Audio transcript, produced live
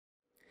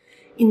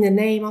In the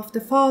name of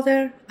the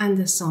Father, and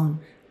the Son,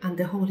 and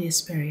the Holy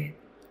Spirit.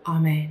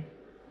 Amen.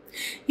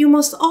 You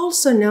must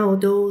also know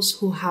those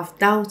who have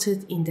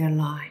doubted in their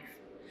life.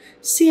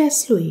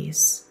 C.S.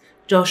 Lewis,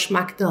 Josh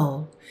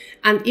McDowell,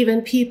 and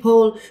even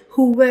people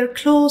who were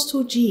close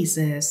to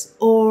Jesus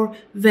or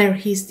were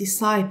his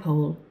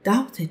disciple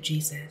doubted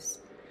Jesus.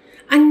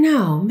 And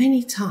now,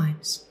 many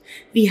times,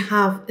 we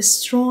have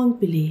strong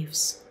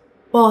beliefs,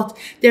 but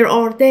there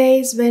are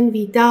days when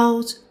we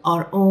doubt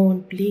our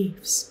own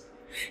beliefs.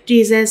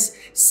 Jesus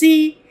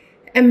see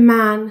a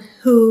man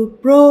who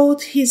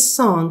brought his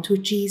son to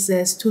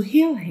Jesus to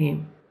heal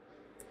him.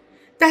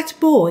 That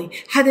boy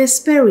had a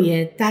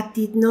spirit that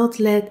did not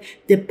let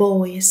the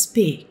boy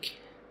speak.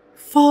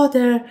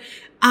 Father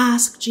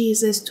asked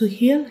Jesus to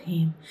heal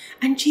him,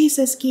 and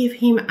Jesus gave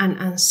him an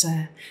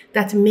answer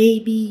that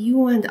maybe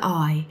you and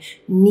I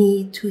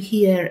need to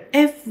hear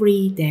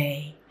every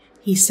day.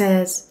 He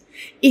says,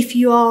 "If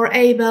you are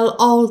able,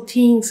 all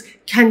things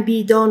can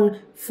be done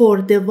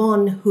for the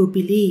one who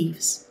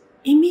believes."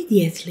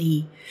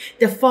 Immediately,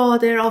 the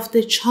father of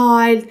the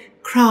child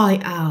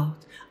cried out,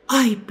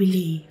 "I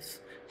believe,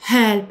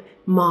 help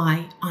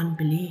my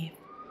unbelief."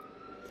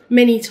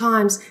 Many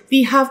times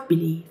we have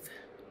belief,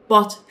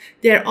 but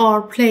there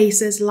are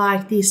places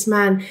like this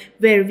man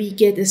where we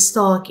get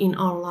stuck in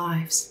our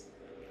lives.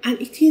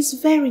 And it is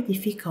very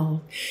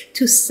difficult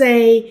to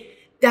say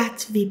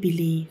that we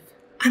believe.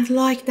 And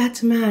like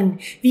that man,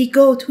 we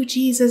go to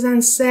Jesus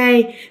and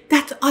say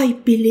that I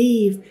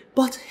believe,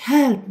 but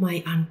help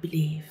my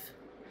unbelief.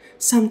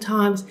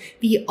 Sometimes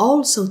we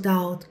also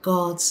doubt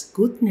God's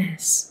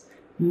goodness,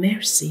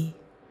 mercy.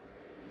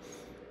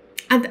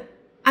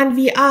 And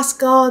we ask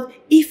God,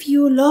 if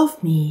you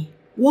love me,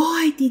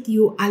 why did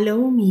you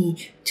allow me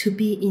to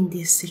be in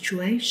this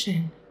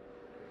situation?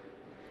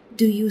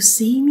 Do you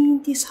see me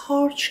in this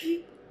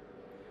hardship?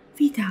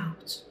 We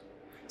doubt.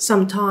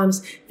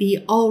 Sometimes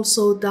we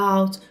also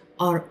doubt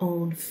our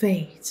own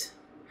faith.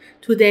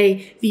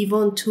 Today, we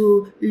want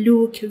to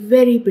look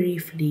very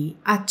briefly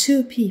at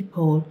two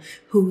people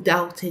who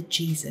doubted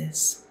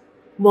Jesus.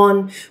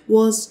 One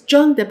was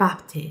John the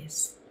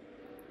Baptist,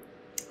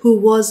 who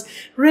was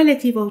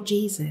relative of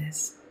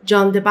Jesus.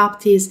 John the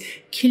Baptist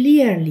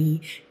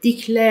clearly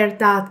declared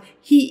that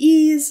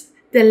he is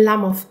the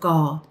Lamb of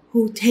God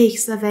who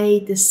takes away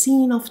the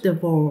sin of the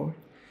world.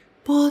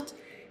 But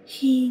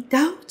he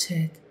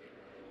doubted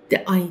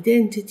the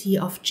identity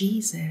of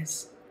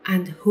Jesus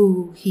and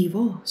who he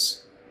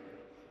was.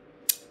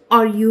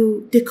 Are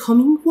you the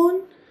coming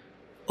one?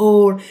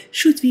 Or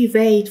should we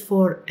wait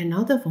for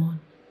another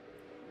one?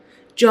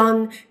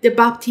 John the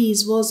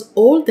Baptist was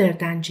older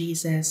than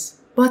Jesus,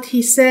 but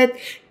he said,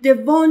 "The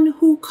one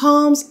who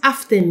comes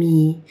after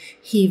me,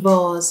 he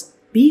was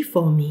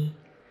before me."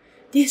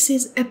 This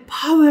is a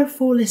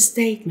powerful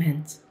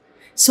statement.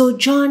 So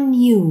John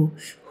knew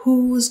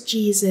who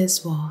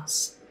Jesus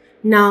was.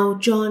 Now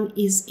John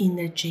is in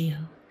a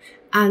jail,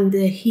 and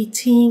he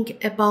thinks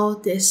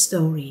about the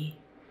story.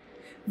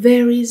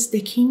 Where is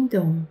the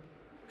kingdom?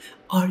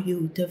 Are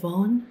you the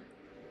one?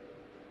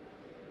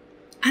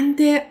 And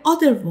the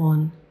other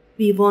one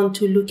we want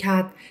to look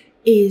at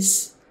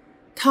is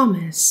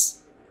Thomas,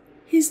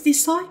 his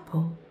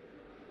disciple.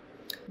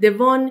 The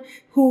one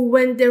who,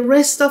 when the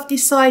rest of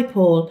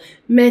disciples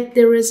met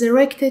the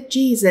resurrected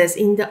Jesus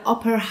in the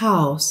upper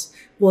house,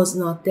 was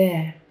not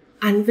there.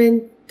 And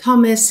when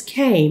Thomas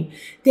came,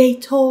 they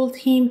told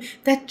him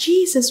that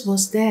Jesus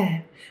was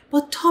there.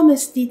 But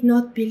Thomas did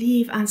not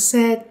believe and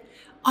said,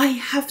 "I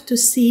have to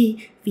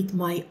see with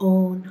my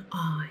own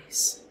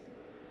eyes.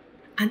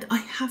 And I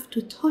have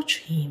to touch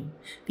him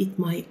with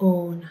my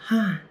own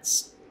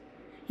hands."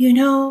 You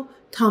know,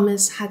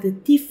 Thomas had a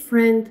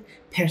different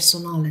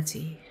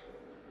personality.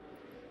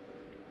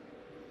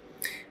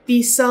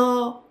 We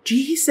saw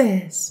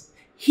Jesus.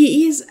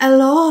 He is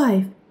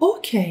alive.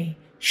 Okay,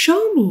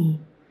 show me.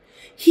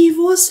 He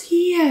was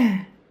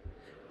here.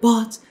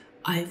 But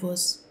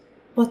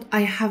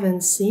I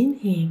haven't seen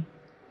him.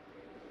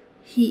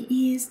 He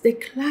is the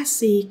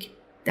classic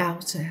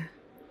doubter.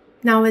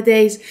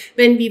 Nowadays,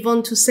 when we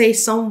want to say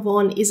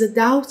someone is a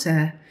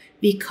doubter,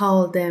 we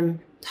call them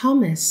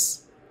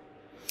Thomas.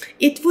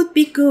 It would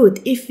be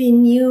good if we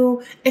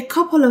knew a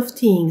couple of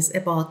things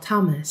about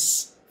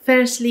Thomas.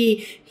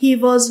 Firstly, he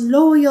was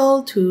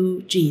loyal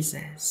to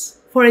Jesus.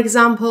 For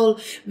example,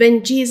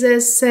 when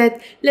Jesus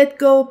said, "Let's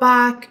go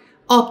back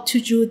up to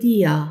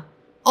Judea,"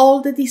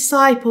 all the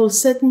disciples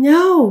said,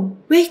 "No,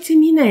 wait a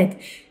minute.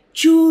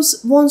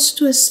 Jews wants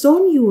to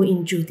stone you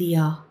in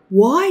Judea.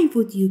 Why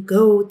would you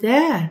go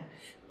there?"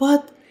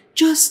 But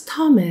just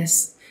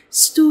Thomas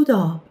stood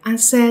up and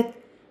said,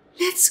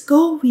 "Let's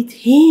go with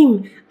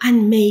him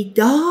and may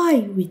die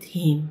with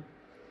him."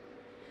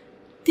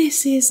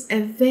 This is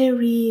a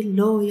very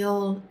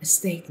loyal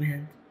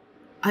statement.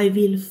 I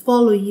will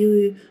follow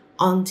you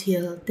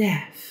until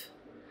death.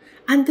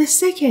 And the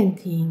second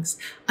thing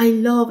I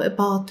love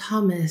about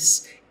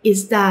Thomas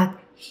is that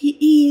he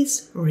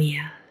is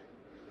real.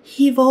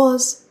 He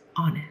was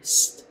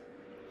honest.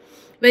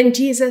 When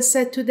Jesus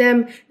said to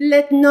them,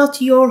 "Let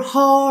not your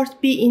heart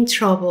be in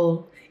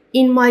trouble,"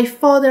 In my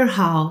Father's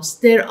house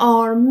there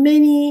are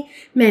many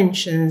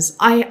mansions.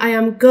 I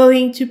am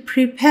going to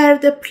prepare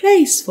the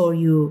place for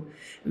you.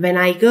 When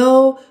I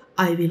go,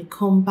 I will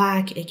come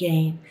back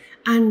again.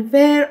 And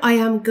where I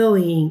am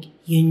going,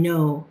 you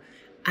know,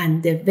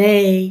 and the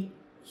way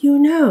you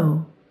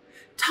know.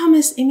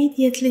 Thomas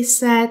immediately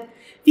said,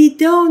 we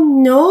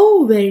don't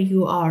know where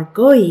you are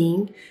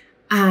going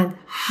and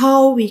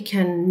how we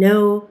can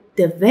know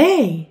the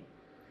way.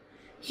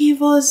 He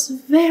was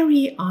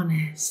very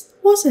honest,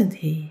 wasn't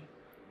he?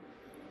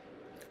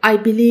 I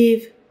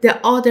believe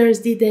the others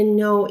didn't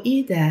know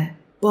either,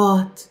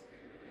 but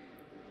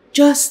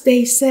just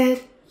they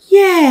said,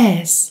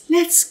 yes,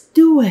 let's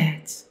do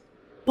it.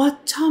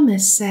 But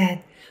Thomas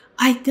said,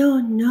 I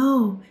don't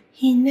know.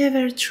 He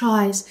never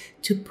tries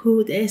to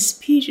put a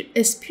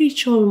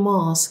spiritual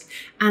mask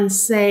and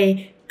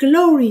say,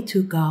 glory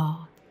to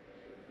God.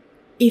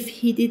 If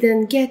he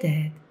didn't get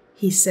it,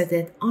 he said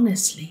it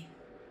honestly.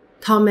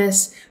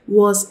 Thomas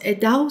was a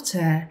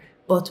doubter,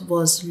 but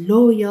was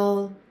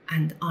loyal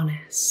and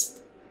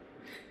honest.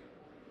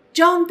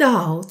 John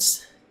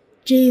doubts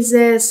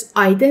Jesus'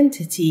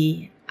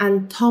 identity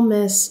and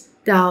Thomas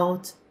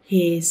doubts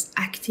his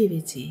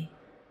activity.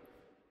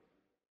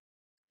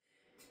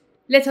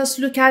 Let us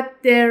look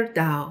at their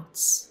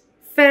doubts.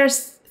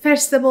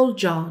 First of all,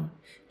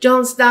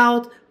 John's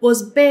doubt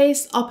was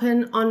based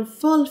upon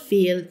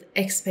unfulfilled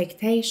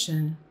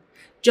expectation.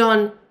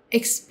 John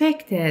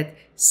expected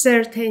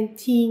certain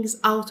things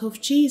out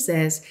of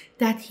Jesus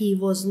that he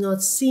was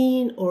not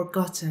seen or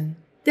gotten.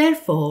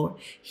 Therefore,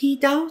 he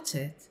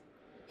doubted.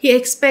 He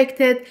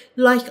expected,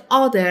 like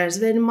others,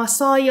 when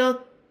Messiah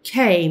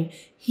came,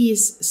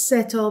 he's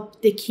set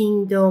up the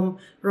kingdom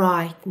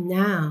right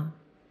now.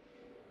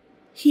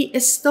 He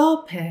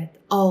stopped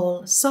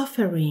all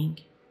suffering.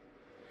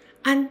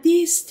 And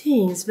these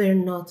things were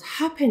not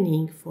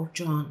happening for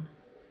John.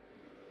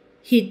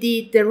 He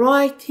did the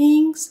right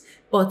things,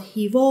 but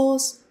he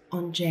was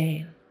on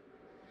jail.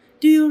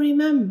 Do you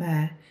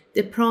remember?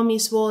 The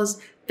promise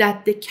was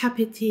that the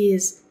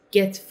captives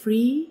get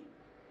free.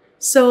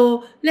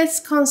 So let's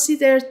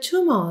consider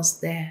Thomas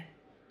there.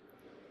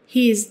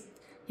 His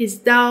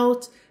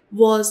doubt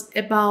was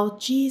about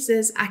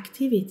Jesus'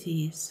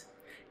 activities,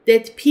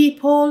 that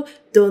people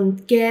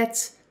don't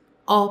get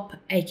up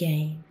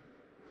again.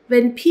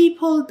 When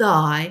people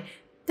die,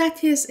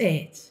 that is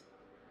it.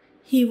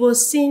 He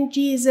was seeing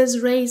Jesus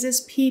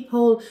raises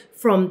people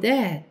from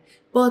dead,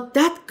 but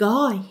that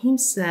guy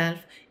himself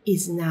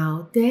is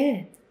now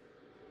dead.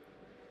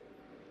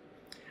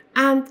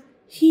 And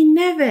he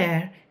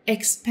never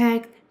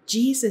expected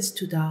Jesus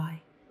to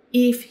die.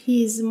 If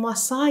he's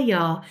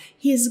Messiah,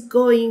 he's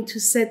going to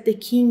set the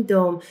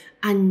kingdom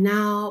and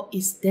now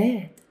is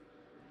dead.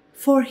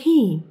 For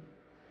him,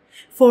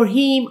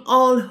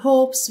 all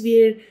hopes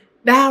were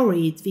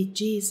buried with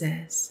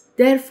Jesus.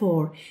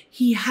 Therefore,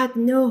 he had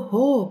no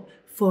hope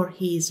for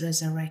his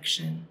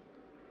resurrection.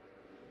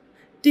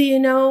 Do you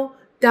know,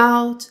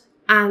 doubt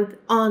and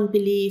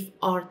unbelief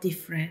are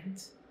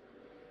different.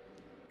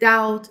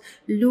 Doubt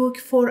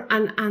looks for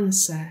an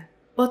answer,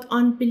 but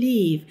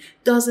unbelief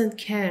doesn't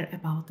care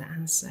about the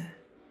answer.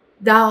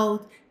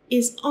 Doubt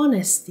is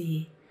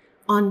honesty.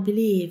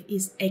 Unbelief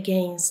is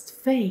against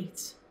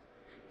faith.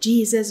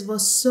 Jesus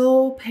was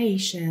so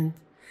patient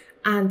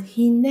and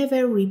he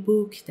never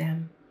rebuked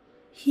them.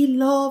 He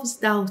loves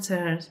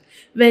doubters.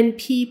 When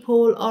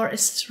people are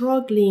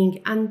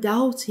struggling and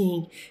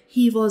doubting,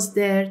 he was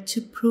there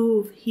to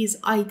prove his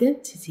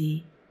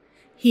identity.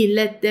 He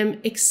let them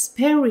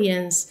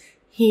experience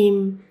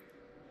him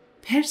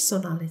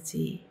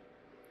personality.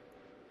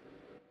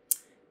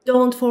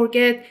 Don't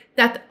forget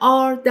that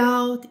our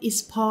doubt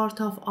is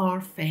part of our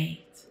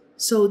faith.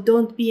 So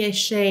don't be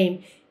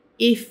ashamed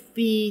if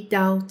we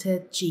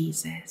doubted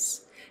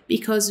Jesus,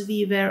 because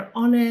we were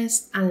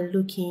honest and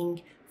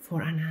looking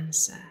for an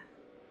answer.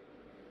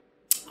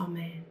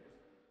 Amen.